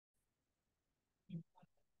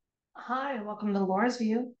Hi, welcome to Laura's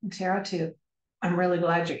View and Tarot 2. I'm really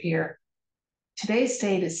glad you're here. Today's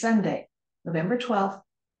date is Sunday, November 12th,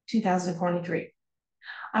 2023.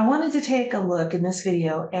 I wanted to take a look in this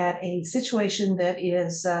video at a situation that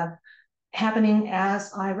is happening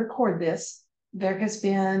as I record this. There has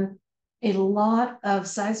been a lot of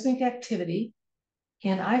seismic activity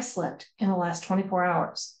in Iceland in the last 24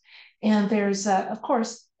 hours. And there's, of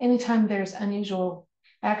course, anytime there's unusual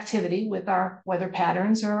activity with our weather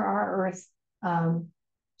patterns or our Earth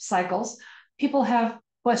cycles, people have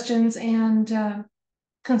questions and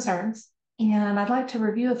concerns. And I'd like to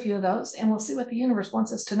review a few of those, and we'll see what the universe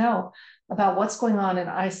wants us to know about what's going on in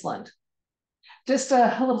Iceland. Just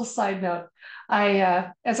a little side note.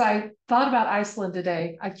 As I thought about Iceland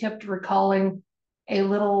today, I kept recalling a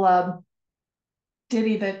little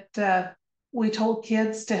ditty that we told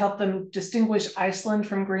kids to help them distinguish Iceland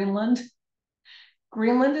from Greenland.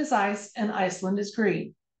 Greenland is ice and Iceland is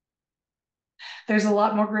green. There's a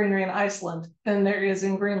lot more greenery in Iceland than there is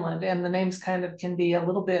in Greenland, and the names kind of can be a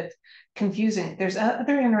little bit confusing. There's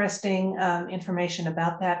other interesting information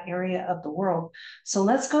about that area of the world. So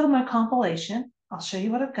let's go to my compilation. I'll show you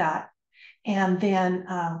what I've got, and then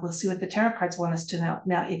we'll see what the tarot cards want us to know.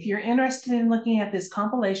 Now, if you're interested in looking at this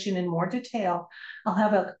compilation in more detail, I'll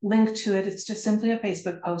have a link to it. It's just simply a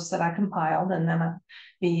Facebook post that I compiled, and then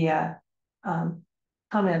the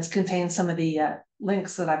comments contain some of the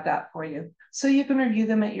links that I've got for you. So you can review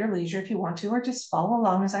them at your leisure if you want to, or just follow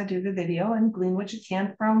along as I do the video and glean what you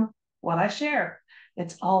can from what I share.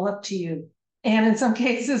 It's all up to you. And in some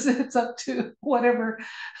cases, it's up to whatever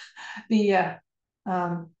the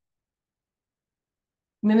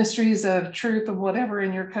ministries of truth of whatever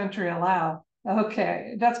in your country allow.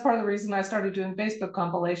 Okay, that's part of the reason I started doing Facebook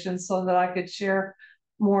compilations, so that I could share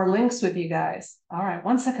more links with you guys. All right,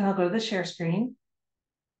 one second, I'll go to the share screen.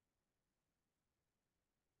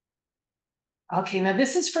 Okay, now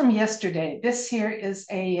this is from yesterday. This here is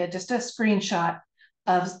just a screenshot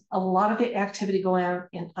of a lot of the activity going on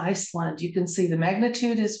in Iceland. You can see the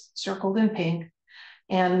magnitude is circled in pink.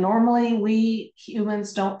 And normally we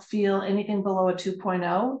humans don't feel anything below a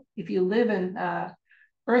 2.0. If you live in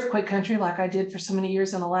earthquake country, like I did for so many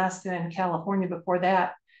years in Alaska and California before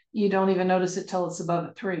that, you don't even notice it till it's above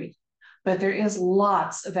a 3. But there is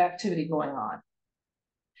lots of activity going on.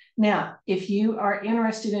 Now, if you are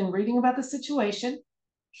interested in reading about the situation,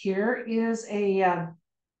 here is a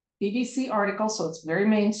BBC article, so it's very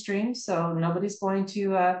mainstream, so nobody's going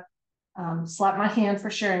to slap my hand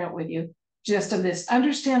for sharing it with you. Just of this,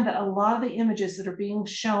 understand that a lot of the images that are being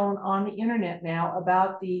shown on the internet now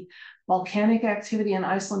about the volcanic activity in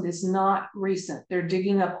Iceland is not recent. They're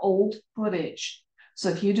digging up old footage. So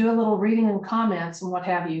if you do a little reading and comments and what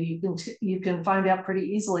have you, you can find out pretty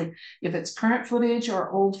easily if it's current footage or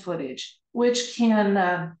old footage, which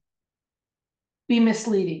can be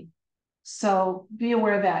misleading. So be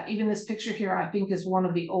aware of that. Even this picture here, I think, is one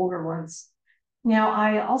of the older ones. Now,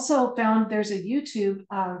 I also found there's a YouTube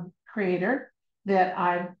creator that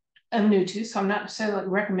I am new to, so I'm not necessarily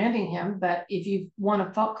recommending him, but if you want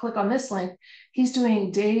to click on this link, he's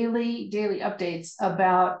doing daily updates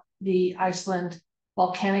about the Iceland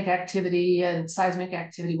volcanic activity and seismic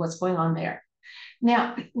activity, what's going on there.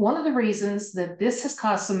 Now, one of the reasons that this has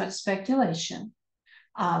caused so much speculation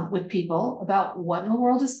with people about what in the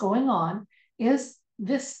world is going on is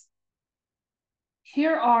this.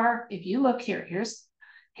 Here are, if you look here,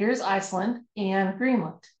 here's Iceland and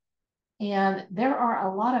Greenland. And there are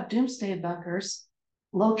a lot of doomsday bunkers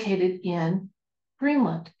located in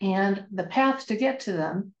Greenland. And the path to get to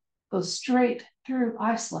them goes straight through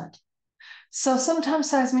Iceland. So sometimes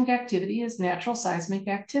seismic activity is natural seismic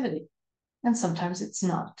activity, and sometimes it's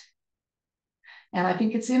not. And I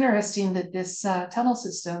think it's interesting that this tunnel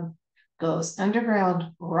system goes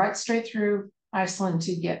underground right straight through Iceland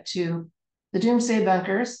to get to the doomsday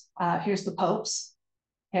bunkers. Here's the Popes,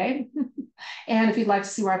 okay? And if you'd like to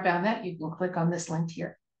see where I found that, you can click on this link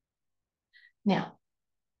here. Now,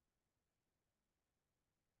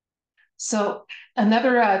 so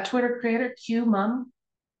another Twitter creator, QMum,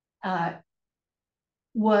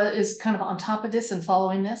 is kind of on top of this and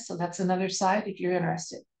following this. So that's another site if you're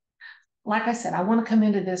interested. Like I said, I want to come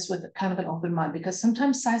into this with kind of an open mind, because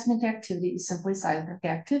sometimes seismic activity is simply seismic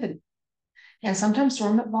activity. And sometimes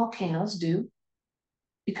dormant volcanoes do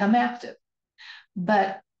become active.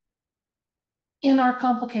 But in our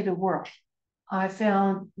complicated world, I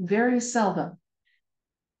found very seldom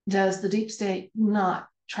does the deep state not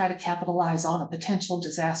try to capitalize on a potential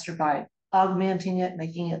disaster by augmenting it,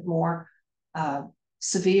 making it more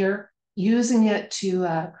severe, using it to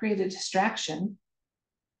create a distraction.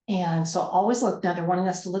 And so always look, now they're wanting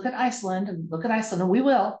us to look at Iceland, and we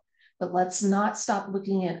will, but let's not stop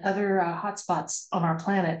looking at other hotspots on our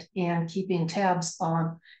planet and keeping tabs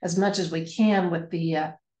on as much as we can with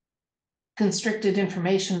the constricted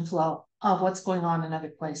information flow of what's going on in other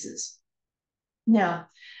places. Now,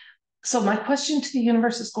 so my question to the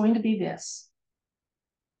universe is going to be this.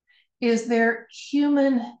 Is there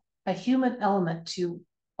a human element to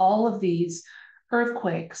all of these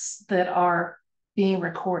earthquakes that are being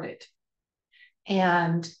recorded?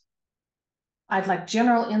 And I'd like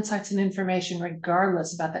general insights and information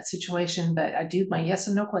regardless about that situation, but my yes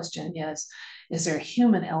and no question is there a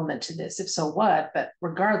human element to this? If so, what? But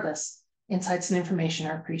regardless, insights and information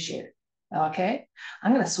are appreciated. Okay,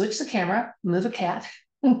 I'm going to switch the camera, move a cat.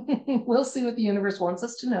 We'll see what the universe wants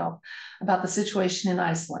us to know about the situation in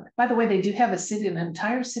Iceland. By the way, they do have a city, an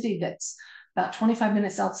entire city that's about 25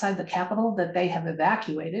 minutes outside the capital that they have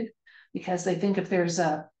evacuated because they think if there's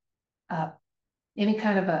any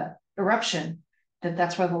kind of a eruption,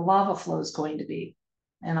 that's where the lava flow is going to be.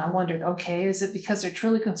 And I wondered, okay, is it because they're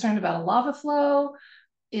truly concerned about a lava flow?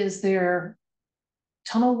 Is there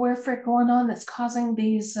tunnel warfare going on that's causing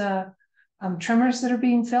these tremors that are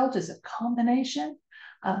being felt? Is it a combination?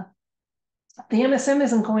 The MSM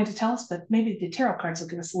isn't going to tell us, but maybe the tarot cards will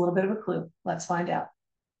give us a little bit of a clue. Let's find out.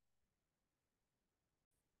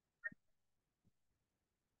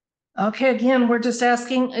 Okay, again, we're just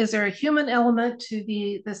asking, is there a human element to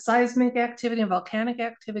the seismic activity and volcanic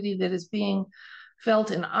activity that is being felt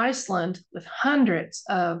in Iceland with hundreds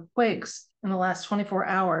of quakes in the last 24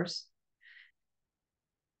 hours?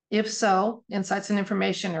 If so, insights and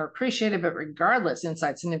information are appreciated, but regardless,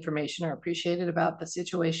 insights and information are appreciated about the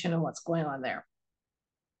situation and what's going on there.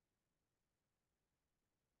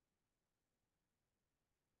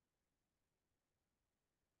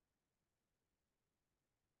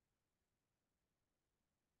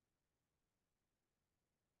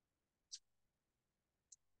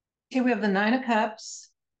 Okay, we have the Nine of Cups,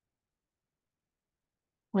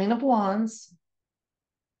 Queen of Wands,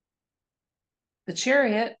 the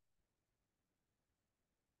Chariot,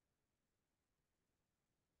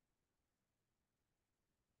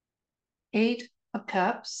 Eight of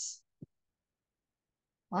Cups,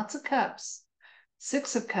 lots of cups,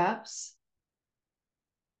 Six of Cups,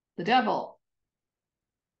 the Devil,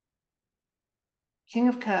 King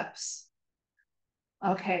of Cups.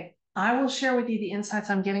 Okay, I will share with you the insights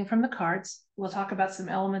I'm getting from the cards. We'll talk about some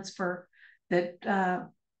elements that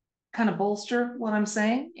kind of bolster what I'm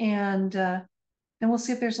saying, and then we'll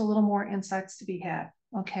see if there's a little more insights to be had.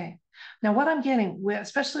 Okay, now what I'm getting,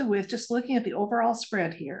 especially with just looking at the overall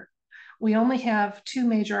spread here, we only have two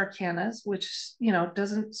major arcanas, which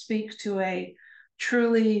doesn't speak to a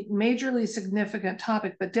truly majorly significant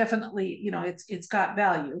topic, but definitely it's got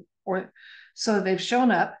value, or so they've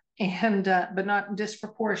shown up, and but not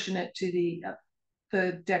disproportionate to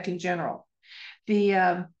the deck in general.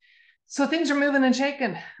 So things are moving and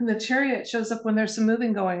shaking. The Chariot shows up when there's some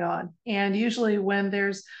moving going on, and usually when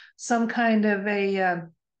there's some kind of a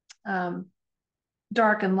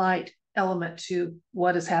dark and light element to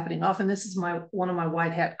what is happening. Often this is one of my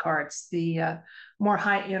white hat cards, the more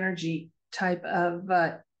high energy type of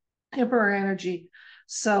Emperor energy.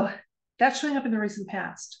 So that's showing up in the recent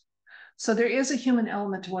past. So there is a human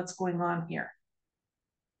element to what's going on here.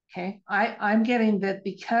 Okay, I'm getting that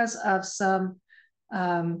because of some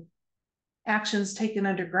actions taken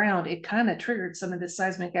underground, it kind of triggered some of this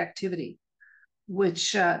seismic activity,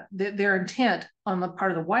 which their intent on the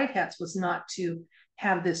part of the white hats was not to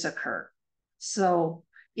have this occur. So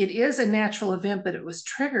it is a natural event, but it was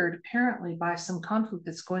triggered apparently by some conflict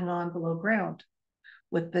that's going on below ground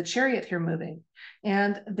with the Chariot here moving.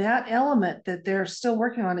 And that element that they're still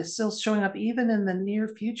working on is still showing up even in the near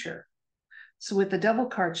future. So with the Devil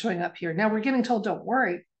card showing up here, now we're getting told, don't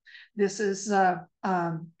worry, this is the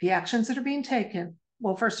actions that are being taken.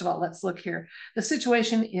 Well, first of all, let's look here. The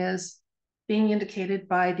situation is being indicated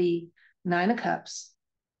by the Nine of Cups.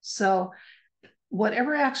 So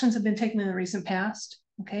whatever actions have been taken in the recent past,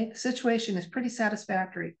 okay, the situation is pretty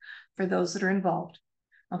satisfactory for those that are involved,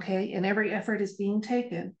 okay, and every effort is being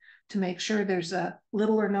taken to make sure there's a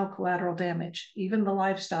little or no collateral damage. Even the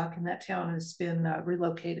livestock in that town has been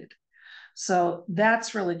relocated. So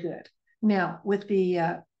that's really good. Now, with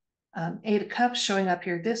the Eight of Cups showing up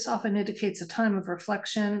here, this often indicates a time of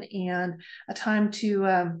reflection and a time to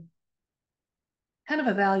kind of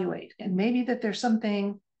evaluate, and maybe that there's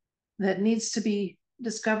something that needs to be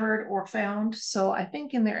discovered or found. So I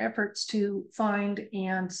think in their efforts to find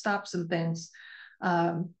and stop some things,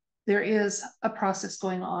 there is a process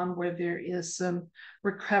going on where there is some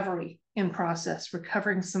recovery in process,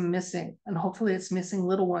 recovering some missing, and hopefully it's missing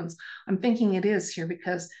little ones. I'm thinking it is here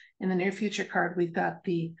because in the near future card, we've got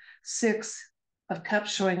the 6 of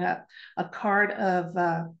Cups showing up, a card of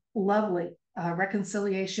lovely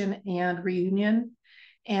reconciliation and reunion,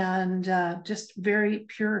 and just very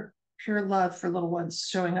pure love for little ones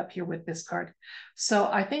showing up here with this card. So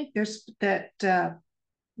I think there's that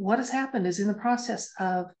what has happened is in the process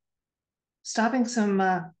of stopping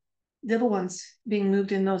some little ones being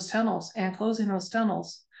moved in those tunnels and closing those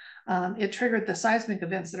tunnels, it triggered the seismic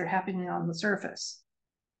events that are happening on the surface,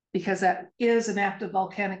 because that is an active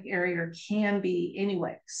volcanic area, or can be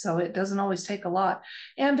anyway. So it doesn't always take a lot.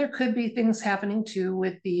 And there could be things happening too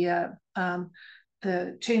with the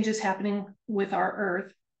changes happening with our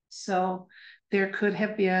Earth. So there could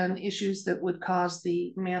have been issues that would cause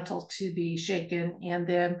the mantle to be shaken, and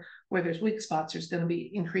then where there's weak spots, there's going to be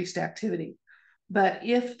increased activity. But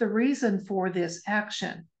if the reason for this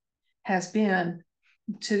action has been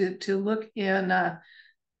to look in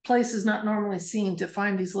places not normally seen to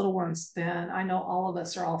find these little ones, then I know all of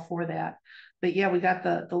us are all for that. But yeah, we got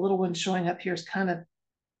the little ones showing up here is kind of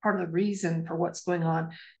part of the reason for what's going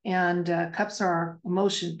on. And cups are our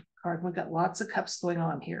emotion card. We've got lots of cups going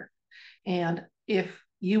on here. And if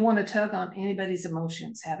you want to tug on anybody's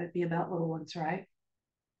emotions, have it be about little ones, right?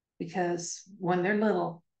 Because when they're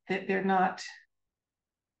little, they're not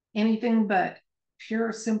anything but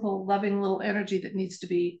pure, simple, loving little energy that needs to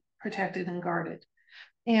be protected and guarded.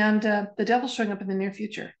 And the devil's showing up in the near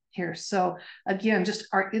future here. So again, just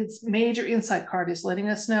our major insight card is letting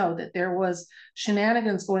us know that there was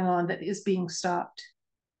shenanigans going on that is being stopped.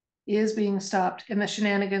 And the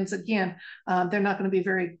shenanigans, again, they're not going to be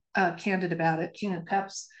very candid about it. King of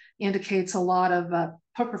Cups indicates a lot of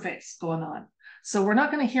poker face going on. So we're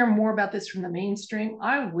not going to hear more about this from the mainstream.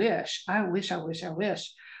 I wish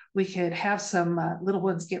we could have some little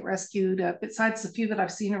ones get rescued, besides the few that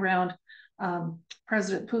I've seen around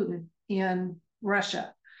President Putin in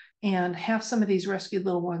Russia, and have some of these rescued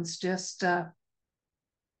little ones just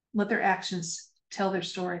let their actions tell their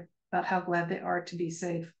story about how glad they are to be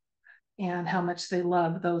safe and how much they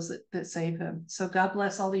love those that save them. So God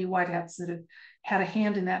bless all of you white hats that have had a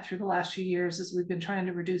hand in that through the last few years, as we've been trying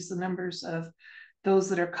to reduce the numbers of those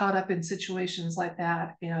that are caught up in situations like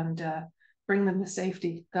that and bring them to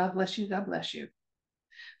safety. God bless you. God bless you.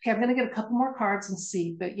 Okay, I'm going to get a couple more cards and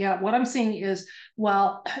see. But yeah, what I'm seeing is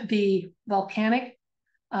while the volcanic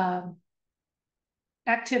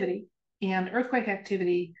activity and earthquake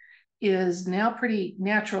activity is now pretty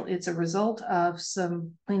natural, it's a result of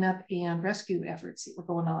some cleanup and rescue efforts that were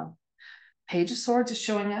going on. Page of Swords is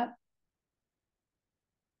showing up.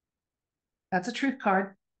 That's a truth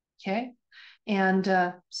card. Okay.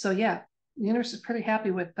 And so yeah, the universe is pretty happy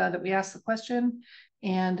with that we asked the question,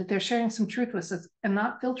 and they're sharing some truth with us and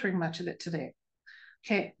not filtering much of it today.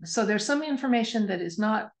 Okay, so there's some information that is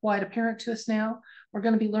not quite apparent to us now. We're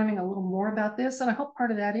going to be learning a little more about this, and I hope part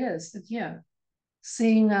of that is, again,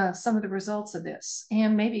 seeing some of the results of this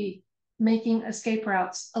and maybe making escape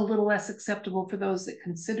routes a little less acceptable for those that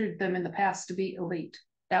considered them in the past to be elite.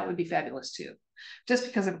 That would be fabulous too. Just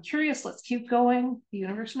because I'm curious, let's keep going. The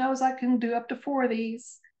universe knows I can do up to 4 of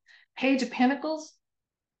these. Page of Pentacles,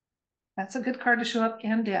 that's a good card to show up,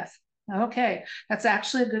 and Death. Okay, that's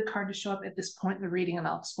actually a good card to show up at this point in the reading, and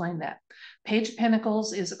I'll explain that. Page of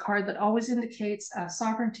Pentacles is a card that always indicates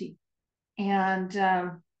sovereignty and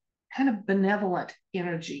kind of benevolent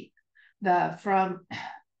energy from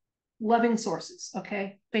loving sources,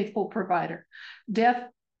 okay? Faithful provider. Death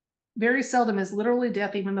very seldom is literally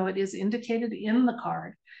death, even though it is indicated in the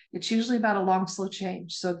card. It's usually about a long, slow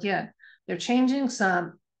change. So again, they're changing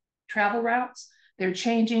some travel routes. They're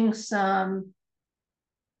changing some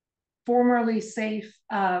formerly safe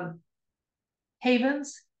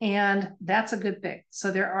havens, and that's a good thing. So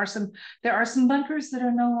there are some bunkers that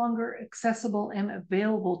are no longer accessible and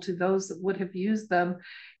available to those that would have used them,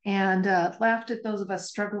 and laughed at those of us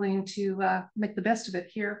struggling to make the best of it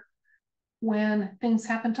here when things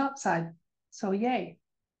happen topside. So yay.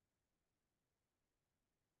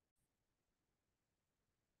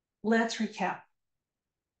 Let's recap.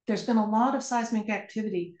 There's been a lot of seismic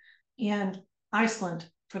activity in Iceland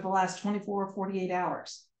for the last 24 or 48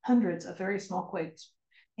 hours, hundreds of very small quakes,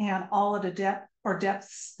 and all at a depth or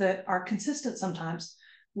depths that are consistent sometimes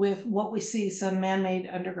with what we see some man-made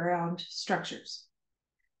underground structures.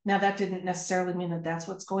 Now, that didn't necessarily mean that that's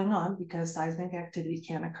what's going on, because seismic activity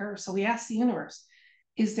can occur. So we asked the universe,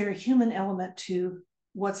 is there a human element to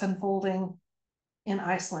what's unfolding in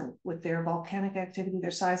Iceland with their volcanic activity, their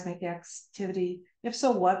seismic activity? If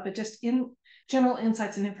so, what? But just in general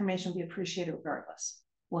insights and information, we appreciate it regardless.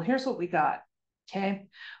 Well, here's what we got. Okay,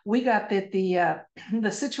 we got that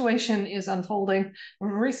the situation is unfolding. In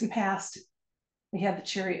recent past, we had the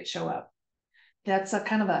chariot show up. That's a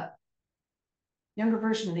kind of a younger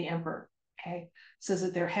version of the emperor. Okay, says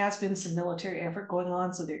that there has been some military effort going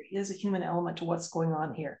on, so there is a human element to what's going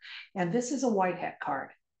on here. And this is a white hat card.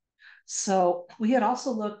 So we had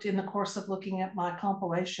also looked in the course of looking at my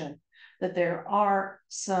compilation that there are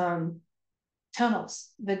some tunnels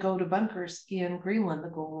that go to bunkers in Greenland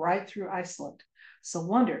that go right through Iceland. So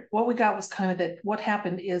wondered what we got was kind of that what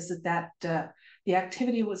happened is that the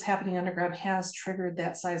activity was happening underground has triggered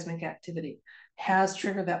that seismic activity, has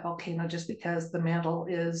triggered that volcano just because the mantle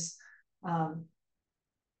is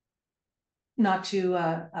not too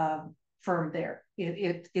firm there.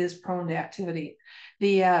 It is prone to activity.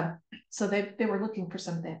 So they were looking for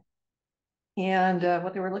something. And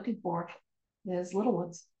what they were looking for is little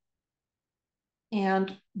ones.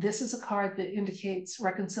 And this is a card that indicates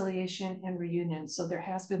reconciliation and reunion. So there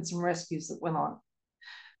has been some rescues that went on.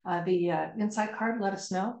 The insight card let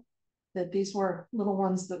us know that these were little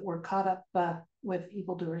ones that were caught up with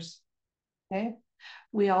evildoers. Okay.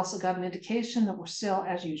 We also got an indication that we're still,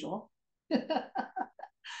 as usual,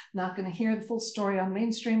 not going to hear the full story on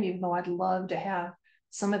mainstream, even though I'd love to have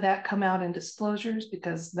some of that come out in disclosures,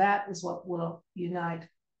 because that is what will unite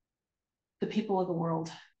the people of the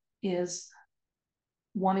world, is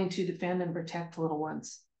wanting to defend and protect little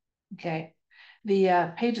ones. Okay.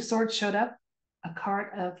 The Page of Swords showed up, a card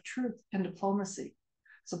of truth and diplomacy.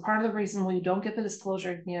 So part of the reason we don't get the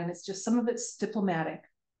disclosure again, it's just some of it's diplomatic.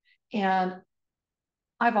 And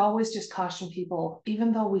I've always just cautioned people,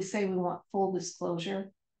 even though we say we want full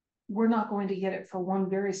disclosure, we're not going to get it for one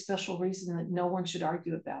very special reason that no one should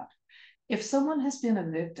argue about. If someone has been a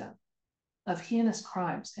victim of heinous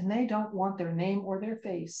crimes and they don't want their name or their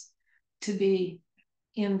face to be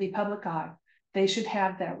in the public eye, they should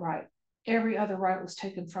have that right. Every other right was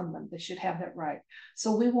taken from them. They should have that right.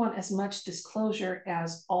 So we want as much disclosure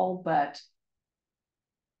as all but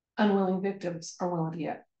unwilling victims are willing to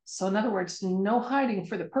get. So in other words, no hiding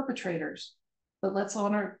for the perpetrators, but let's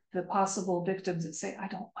honor the possible victims that say,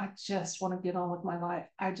 I just want to get on with my life.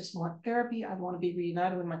 I just want therapy. I want to be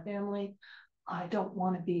reunited with my family. I don't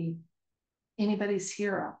want to be anybody's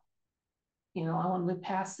hero. You know, I want to move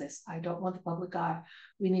past this. I don't want the public eye.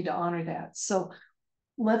 We need to honor that. So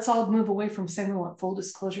let's all move away from saying we want full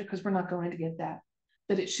disclosure, because we're not going to get that.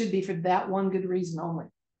 But it should be for that one good reason only,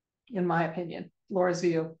 in my opinion. Laura's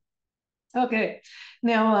view. Okay,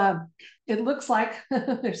 now it looks like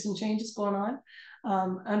there's some changes going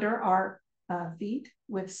on under our feet,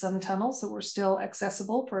 with some tunnels that were still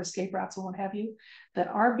accessible for escape routes and what have you, that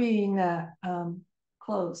are being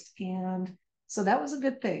closed. And so that was a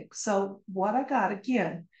good thing. So what I got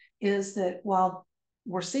again is that while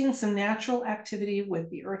we're seeing some natural activity with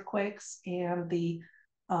the earthquakes and the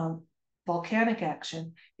volcanic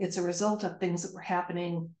action, it's a result of things that were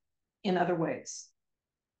happening in other ways.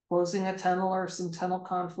 Closing a tunnel or some tunnel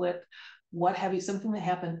conflict, what have you, something that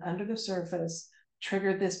happened under the surface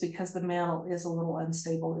triggered this because the mantle is a little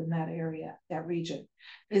unstable in that area, that region.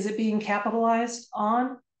 Is it being capitalized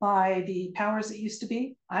on by the powers that used to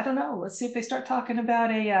be? I don't know. Let's see if they start talking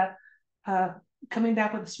about coming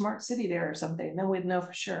back with a smart city there or something, then we'd know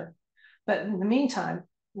for sure. But in the meantime,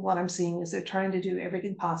 what I'm seeing is they're trying to do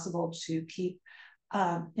everything possible to keep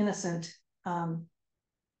innocent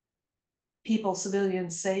people,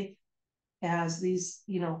 civilians, safe as these,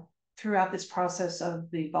 throughout this process of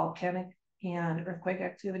the volcanic and earthquake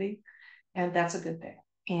activity. And that's a good thing.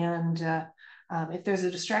 And if there's a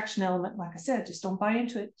distraction element, like I said, just don't buy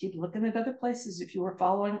into it. Keep looking at other places. If you were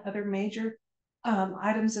following other major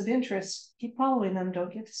items of interest, keep following them.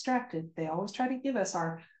 Don't get distracted. They always try to give us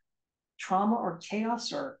our trauma or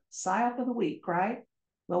chaos or psyop of the week, right?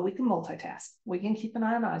 Well, we can multitask. We can keep an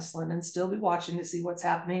eye on Iceland and still be watching to see what's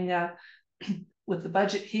happening with the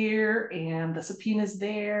budget here and the subpoenas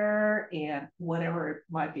there and whatever it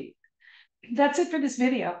might be. That's it for this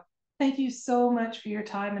video. Thank you so much for your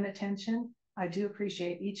time and attention. I do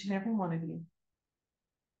appreciate each and every one of you.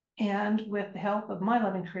 And with the help of my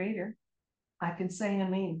loving creator, I can say and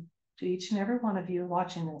mean to each and every one of you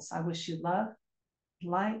watching this, I wish you love,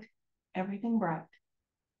 light, everything bright.